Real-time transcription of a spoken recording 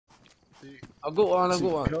I'll go on, I'll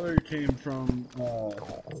go on. Color came from,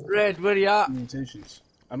 Red, where you at? Mutations.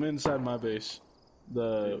 I'm inside my base.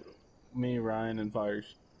 Me, Ryan, and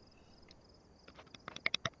Fires.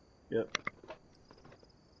 Yep.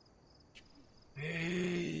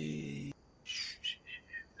 Hey.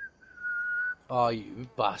 Oh, you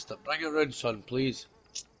bastard. Bring it round, son, please.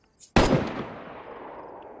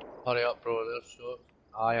 Hurry up, bro. There's shots.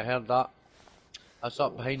 Aye, I heard that. That's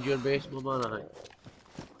up behind your base, my man, I think.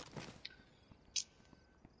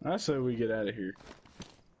 I say we get out of here.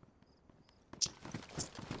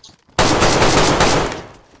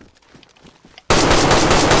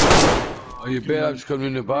 Oh, you better just come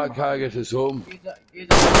in the back, Haggis is home.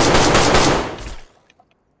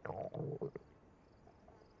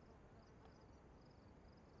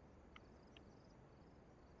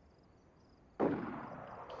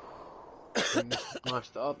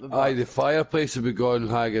 Aye, the fireplace will be gone,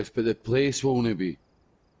 Haggis, but the place won't be.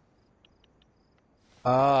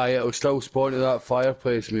 Aye, it'll still spawn to that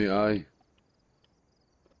fireplace, mate, aye.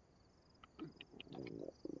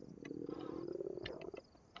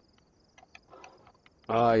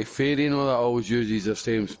 Aye, Fairy and all that always uses the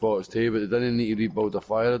same spots too, but they didn't need to rebuild the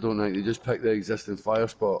fire, I don't think. They just picked the existing fire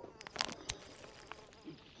spot.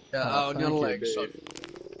 Yeah, on your legs, son.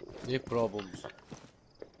 No problems.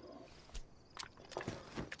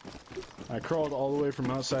 I crawled all the way from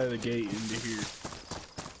outside of the gate into here.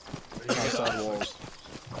 Outside walls.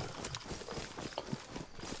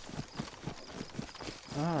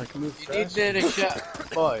 Ah, I can move faster. You need any shit,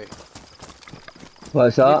 boy.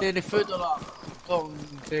 What's that? You need any food or that? Talking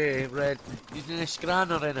to Red. You need any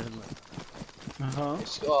scran or anything like?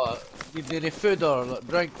 You need any food or like,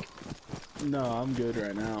 drink? No, I'm good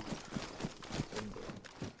right now.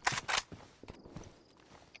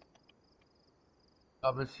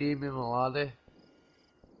 Come and see me, my laddie.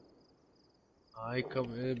 Aye, come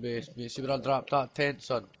to the base, mate. See where I dropped that tent,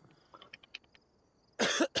 son.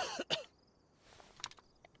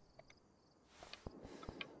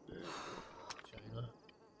 China.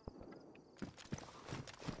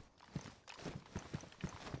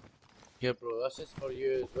 Here, bro, this is for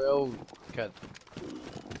you as well, kid.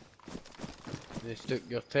 You stick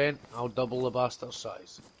your tent, I'll double the bastard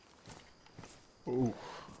size. Ooh.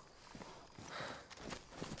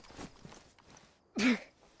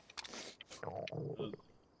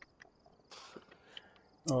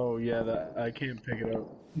 Oh yeah, that I can't pick it up.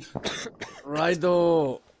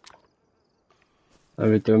 Righto. How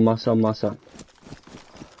we doing, massa?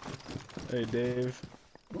 Hey Dave.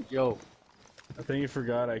 Yo. I think you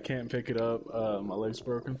forgot I can't pick it up. My leg's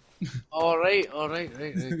broken. Alright, right.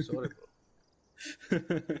 Sorry, bro. But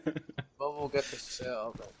we'll get this set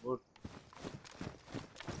up, right, bro.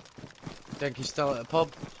 Think he's still at the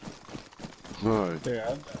pub? Alright.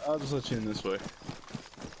 Yeah, I'll just let you in this way.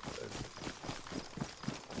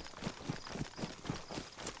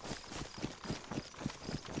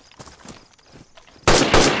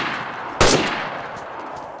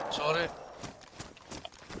 Sorry.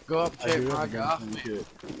 Go up, check my gaff.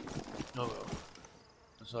 No. No.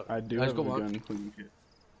 Sorry. I do Guys, have go a on. gun clean kit.